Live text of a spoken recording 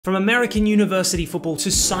From American university football to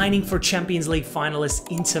signing for Champions League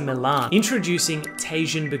finalist Inter Milan, introducing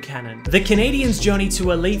Tajon Buchanan. The Canadian's journey to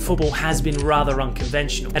elite football has been rather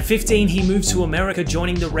unconventional. At 15, he moved to America,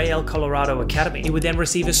 joining the Real Colorado Academy. He would then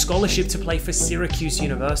receive a scholarship to play for Syracuse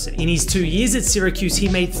University. In his 2 years at Syracuse, he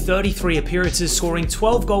made 33 appearances, scoring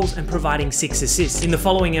 12 goals and providing 6 assists. In the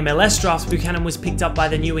following MLS draft, Buchanan was picked up by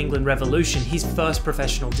the New England Revolution, his first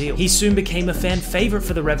professional deal. He soon became a fan favorite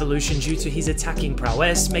for the Revolution due to his attacking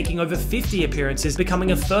prowess, making over 50 appearances,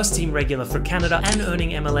 becoming a first-team regular for Canada and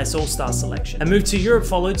earning MLS All-Star selection. A move to Europe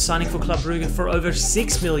followed, signing for Club Brugge for over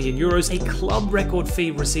 €6 million, a club record fee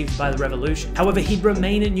received by the Revolution. However, he'd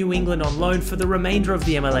remain at New England on loan for the remainder of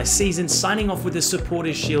the MLS season, signing off with a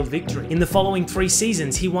Supporters' Shield victory. In the following 3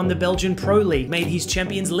 seasons, he won the Belgian Pro League, made his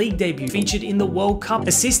Champions League debut, featured in the World Cup,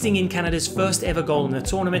 assisting in Canada's first ever goal in the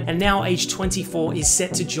tournament, and now aged 24 is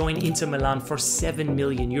set to join Inter Milan for €7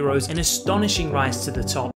 million, an astonishing rise to the top.